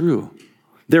is true.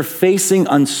 They're facing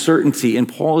uncertainty, and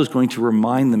Paul is going to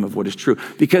remind them of what is true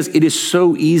because it is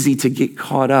so easy to get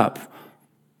caught up.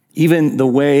 Even the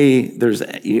way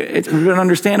it's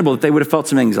understandable that they would have felt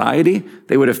some anxiety.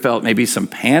 They would have felt maybe some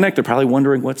panic. They're probably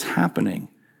wondering what's happening.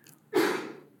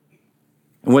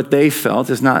 And what they felt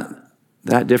is not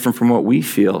that different from what we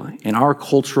feel in our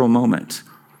cultural moment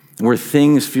where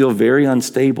things feel very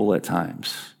unstable at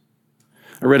times.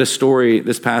 I read a story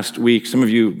this past week. Some of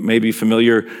you may be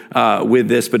familiar with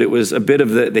this, but it was a bit of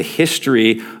the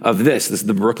history of this. This is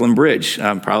the Brooklyn Bridge.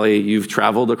 Probably you've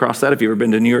traveled across that if you've ever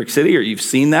been to New York City, or you've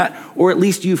seen that, or at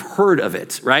least you've heard of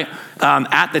it, right?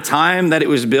 At the time that it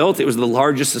was built, it was the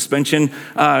largest suspension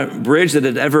bridge that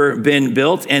had ever been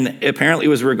built, and apparently it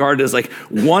was regarded as like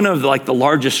one of the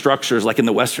largest structures like in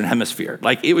the Western Hemisphere.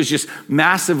 Like it was just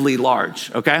massively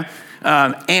large, okay?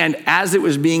 And as it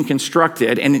was being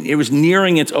constructed and it was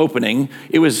nearing its opening,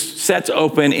 it was set to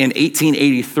open in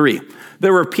 1883.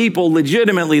 There were people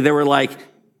legitimately that were like,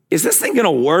 is this thing going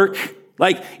to work?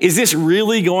 Like, is this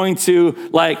really going to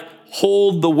like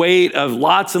hold the weight of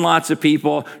lots and lots of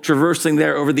people traversing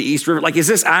there over the East River? Like, is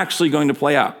this actually going to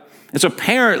play out? And so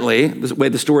apparently, the way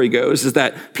the story goes is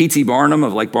that P.T. Barnum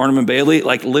of like Barnum and Bailey,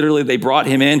 like literally they brought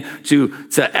him in to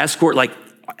escort like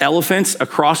elephants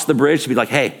across the bridge to be like,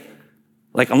 hey,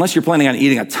 like, unless you're planning on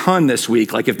eating a ton this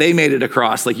week, like if they made it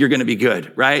across, like you're going to be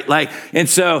good, right? Like, and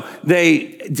so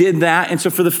they did that. And so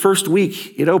for the first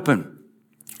week, it opened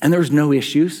and there was no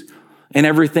issues and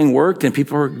everything worked and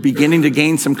people were beginning to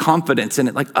gain some confidence in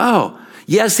it. Like, oh,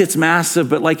 yes, it's massive,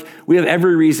 but like we have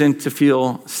every reason to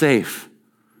feel safe.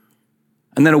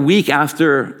 And then a week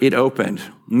after it opened,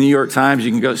 New York Times,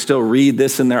 you can go still read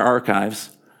this in their archives.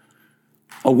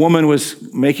 A woman was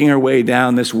making her way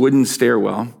down this wooden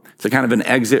stairwell. It's a kind of an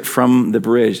exit from the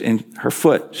bridge, and her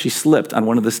foot, she slipped on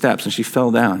one of the steps and she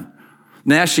fell down.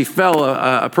 And as she fell,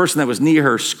 a person that was near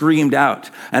her screamed out,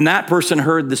 and that person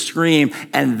heard the scream,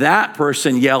 and that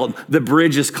person yelled, "The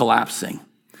bridge is collapsing."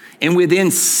 And within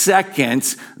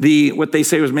seconds, what they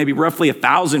say was maybe roughly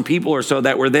 1,000 people or so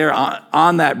that were there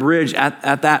on that bridge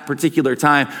at that particular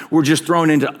time were just thrown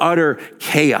into utter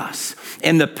chaos.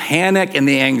 And the panic and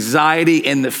the anxiety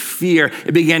and the fear,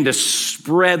 it began to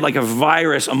spread like a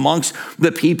virus amongst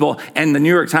the people. And the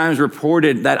New York Times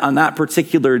reported that on that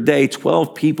particular day,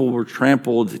 12 people were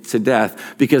trampled to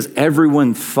death because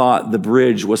everyone thought the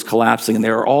bridge was collapsing and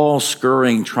they were all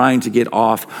scurrying, trying to get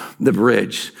off the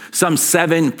bridge. Some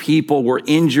 7 people were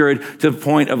injured to the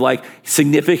point of like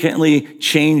significantly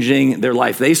changing their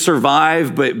life. They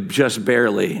survived, but just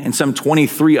barely. And some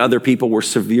 23 other people were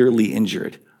severely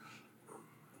injured.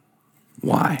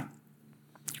 Why?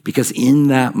 Because in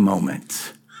that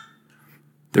moment,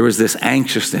 there was this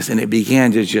anxiousness and it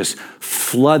began to just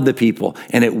flood the people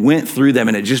and it went through them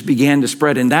and it just began to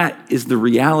spread. And that is the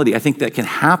reality, I think, that can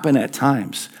happen at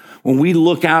times. When we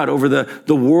look out over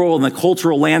the world and the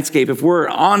cultural landscape, if we're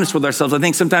honest with ourselves, I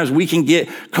think sometimes we can get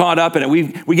caught up in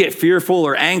it. We get fearful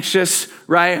or anxious,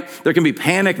 right? There can be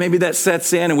panic maybe that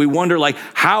sets in and we wonder like,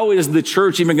 how is the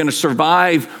church even going to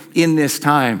survive in this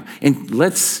time? And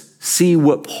let's see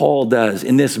what Paul does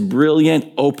in this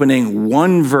brilliant opening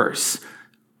one verse.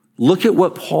 Look at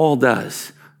what Paul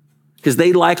does. Because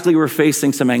they likely were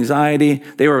facing some anxiety.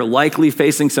 They were likely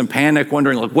facing some panic,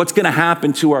 wondering, like, what's going to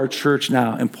happen to our church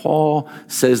now? And Paul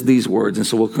says these words. And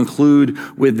so we'll conclude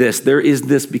with this. There is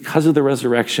this, because of the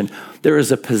resurrection, there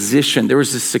is a position, there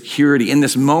is a security. In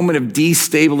this moment of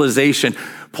destabilization,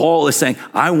 Paul is saying,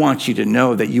 I want you to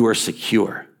know that you are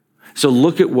secure. So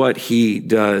look at what he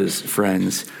does,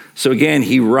 friends. So again,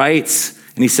 he writes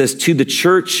and he says, to the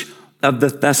church of the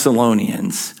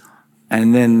Thessalonians,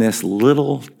 and then this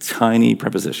little tiny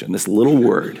preposition, this little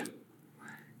word,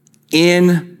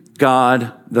 in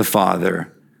God the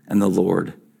Father and the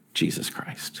Lord Jesus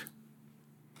Christ.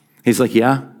 He's like,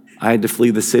 yeah, I had to flee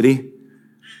the city.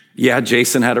 Yeah,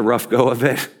 Jason had a rough go of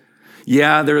it.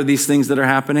 Yeah, there are these things that are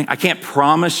happening. I can't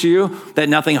promise you that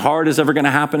nothing hard is ever going to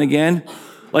happen again.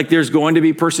 Like there's going to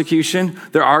be persecution.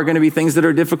 There are going to be things that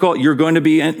are difficult. You're going to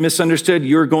be misunderstood.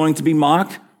 You're going to be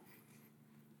mocked.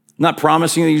 I'm not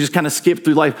promising you just kind of skip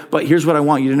through life, but here's what I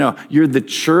want you to know. You're the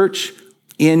church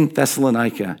in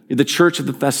Thessalonica. You're the church of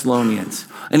the Thessalonians.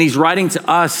 And he's writing to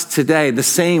us today the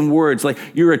same words. Like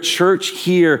you're a church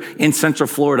here in Central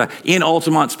Florida, in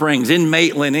Altamont Springs, in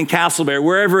Maitland, in Castleberry,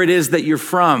 wherever it is that you're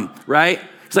from, right?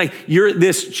 It's like you're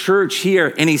this church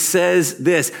here. And he says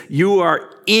this, you are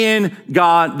in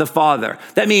God the Father.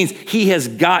 That means he has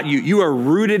got you. You are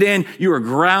rooted in, you are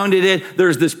grounded in.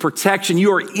 There's this protection.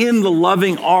 You are in the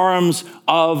loving arms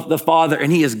of the Father and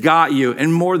he has got you.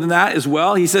 And more than that as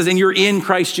well, he says, and you're in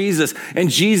Christ Jesus. And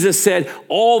Jesus said,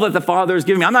 all that the Father has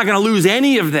given me, I'm not going to lose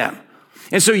any of them.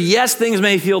 And so, yes, things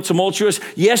may feel tumultuous.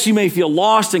 Yes, you may feel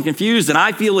lost and confused. And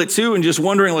I feel it too. And just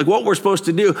wondering like what we're supposed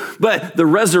to do. But the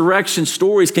resurrection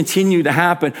stories continue to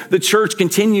happen. The church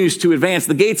continues to advance.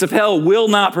 The gates of hell will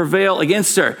not prevail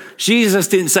against her. Jesus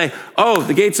didn't say, oh,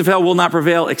 the gates of hell will not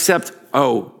prevail except,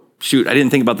 oh, shoot, I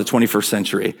didn't think about the 21st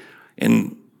century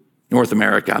in North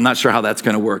America. I'm not sure how that's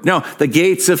going to work. No, the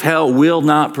gates of hell will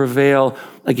not prevail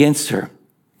against her.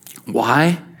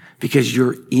 Why? Because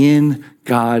you're in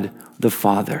God the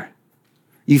Father.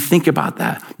 You think about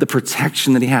that, the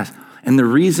protection that he has. And the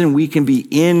reason we can be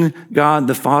in God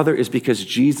the Father is because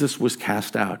Jesus was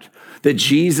cast out. That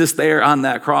Jesus there on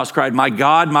that cross cried, my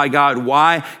God,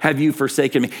 why have you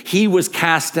forsaken me? He was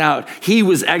cast out. He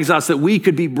was exiled so that we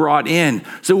could be brought in,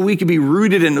 so we could be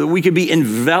rooted in, that we could be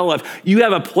enveloped. You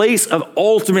have a place of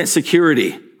ultimate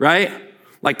security, right?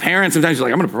 Like parents, sometimes you're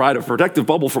like, I'm going to provide a protective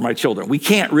bubble for my children. We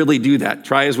can't really do that,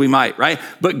 try as we might, right?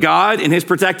 But God, in his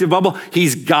protective bubble,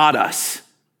 he's got us.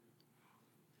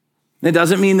 It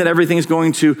doesn't mean that everything is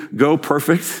going to go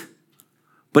perfect.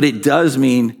 But it does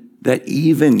mean that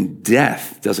even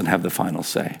death doesn't have the final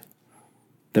say.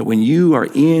 That when you are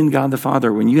in God the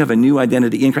Father, when you have a new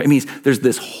identity in Christ, it means there's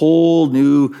this whole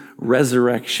new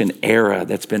resurrection era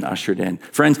that's been ushered in.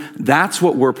 Friends, that's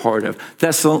what we're part of.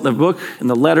 The book and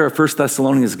the letter of 1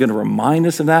 Thessalonians is going to remind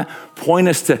us of that, point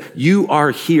us to you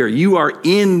are here. You are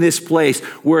in this place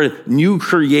where new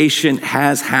creation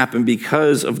has happened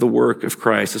because of the work of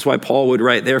Christ. That's why Paul would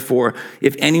write, therefore,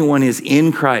 if anyone is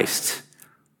in Christ,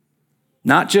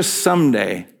 not just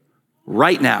someday,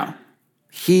 right now,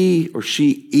 he or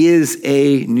she is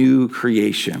a new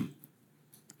creation.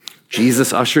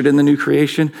 Jesus ushered in the new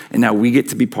creation, and now we get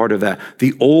to be part of that.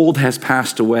 The old has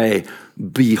passed away.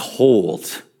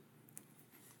 Behold.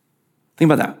 Think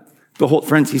about that. Behold,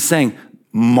 friends, he's saying,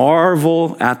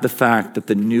 marvel at the fact that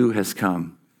the new has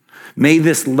come. May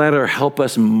this letter help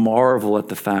us marvel at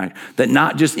the fact that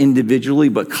not just individually,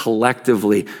 but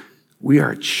collectively, we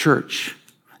are a church.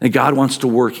 And God wants to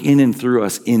work in and through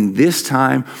us in this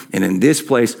time and in this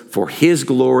place for his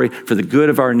glory, for the good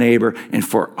of our neighbor, and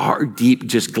for our deep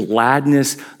just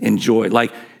gladness and joy.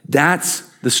 Like, that's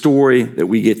the story that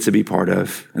we get to be part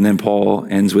of. And then Paul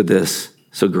ends with this.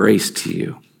 So grace to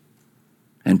you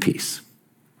and peace.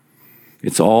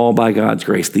 It's all by God's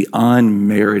grace, the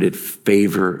unmerited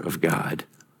favor of God.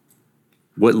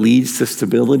 What leads to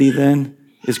stability then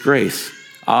is grace.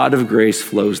 Out of grace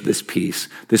flows this peace,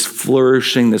 this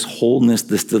flourishing, this wholeness,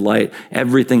 this delight.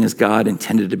 Everything as God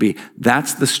intended to be.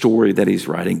 That's the story that he's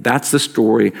writing. That's the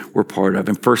story we're part of.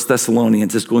 And 1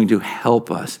 Thessalonians is going to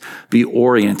help us be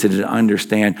oriented and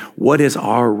understand what is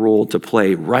our role to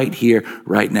play right here,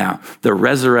 right now. The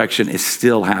resurrection is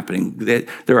still happening.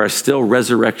 There are still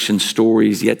resurrection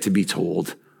stories yet to be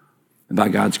told. And by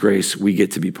God's grace, we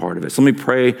get to be part of it. So let me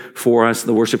pray for us.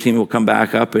 The worship team will come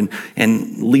back up and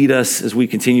lead us as we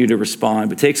continue to respond.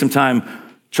 But take some time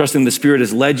trusting the Spirit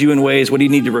has led you in ways. What do you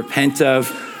need to repent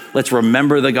of? Let's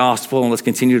remember the gospel and let's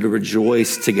continue to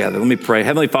rejoice together. Let me pray.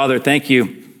 Heavenly Father, thank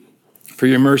you for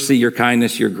your mercy, your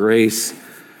kindness, your grace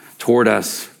toward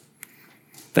us.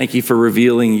 Thank you for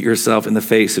revealing yourself in the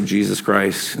face of Jesus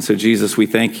Christ. And so, Jesus, we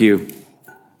thank you.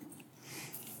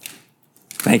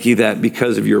 Thank you that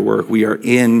because of your work, we are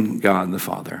in God the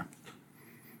Father.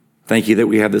 Thank you that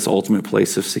we have this ultimate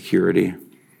place of security.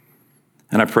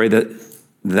 And I pray that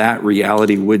that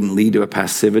reality wouldn't lead to a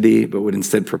passivity, but would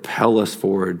instead propel us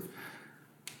forward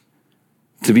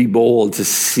to be bold, to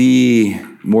see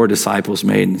more disciples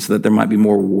made so that there might be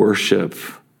more worship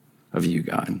of you,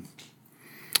 God.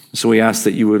 So we ask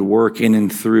that you would work in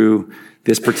and through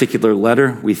this particular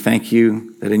letter. We thank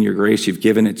you that in your grace, you've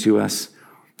given it to us.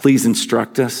 Please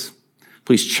instruct us.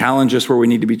 Please challenge us where we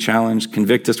need to be challenged.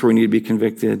 Convict us where we need to be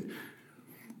convicted.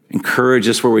 Encourage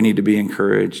us where we need to be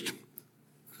encouraged.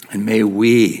 And may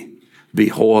we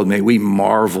behold, may we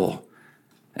marvel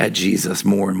at Jesus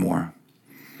more and more.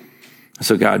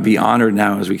 So God, be honored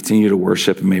now as we continue to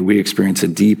worship, and may we experience a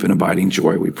deep and abiding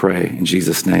joy, we pray. In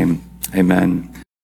Jesus' name, amen.